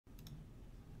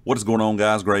What is going on,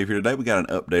 guys? Grave here. Today we got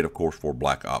an update, of course, for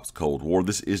Black Ops Cold War.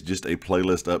 This is just a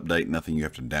playlist update, nothing you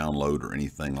have to download or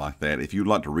anything like that. If you'd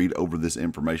like to read over this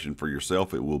information for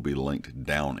yourself, it will be linked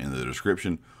down in the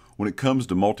description. When it comes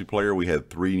to multiplayer, we had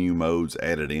 3 new modes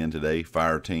added in today: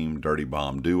 Fire Team, Dirty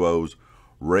Bomb Duos,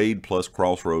 Raid plus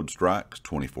Crossroad Strikes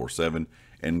 24/7,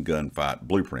 and Gunfight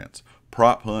Blueprints.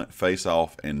 Prop Hunt, Face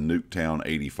Off, and Nuketown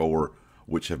 84,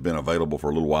 which have been available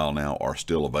for a little while now, are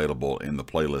still available in the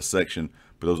playlist section,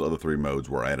 but those other 3 modes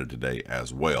were added today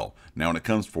as well. Now, when it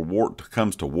comes to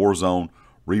Warzone,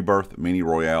 Rebirth Mini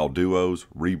Royale Duos,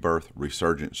 Rebirth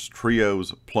Resurgence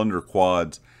Trios, Plunder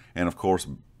Quads, and of course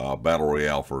Battle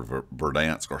Royale for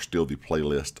Verdansk are still the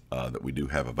playlist that we do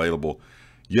have available.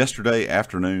 Yesterday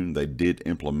afternoon, they did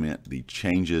implement the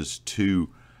changes to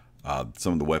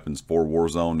some of the weapons for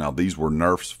Warzone. Now, these were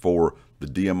nerfs for the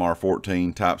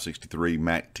DMR-14, Type 63,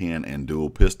 MAC-10, and dual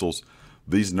pistols.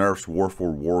 These nerfs were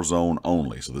for Warzone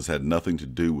only, so this had nothing to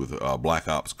do with Black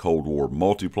Ops Cold War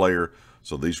multiplayer.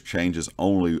 So these changes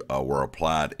only were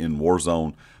applied in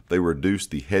Warzone. They reduced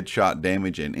the headshot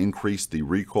damage and increased the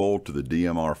recoil to the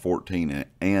DMR-14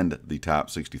 and the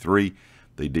Type 63.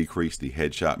 They decreased the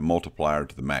headshot multiplier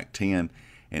to the MAC-10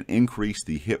 and increased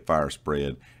the hipfire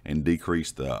spread and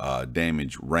decreased the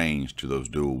damage range to those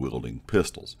dual wielding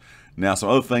pistols. Now, some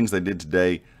other things they did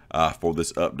today for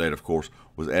this update, of course,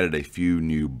 was added a few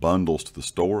new bundles to the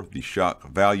store: the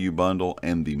Shock Value Bundle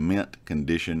and the Mint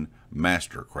Condition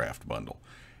Mastercraft Bundle.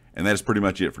 And that is pretty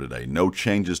much it for today. No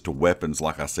changes to weapons,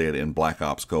 like I said, in Black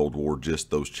Ops Cold War, just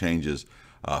those changes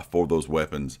for those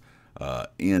weapons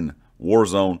in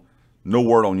Warzone. No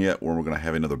word on yet when we're going to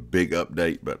have another big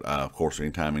update, but of course,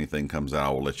 anytime anything comes out, I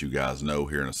will let you guys know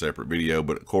here in a separate video.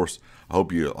 But of course, I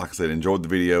hope you, like I said, enjoyed the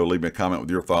video. Leave me a comment with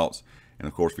your thoughts. And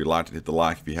of course, if you'd like to hit the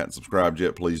like, if you hadn't subscribed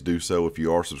yet, please do so. If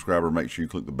you are a subscriber, make sure you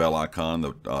click the bell icon,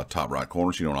 the top right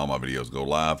corner, so you know when all my videos go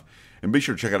live. And be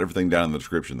sure to check out everything down in the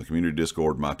description: the community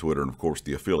Discord, my Twitter, and of course,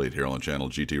 the affiliate here on the channel,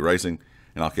 GT Racing.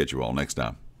 And I'll catch you all next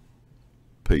time.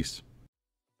 Peace.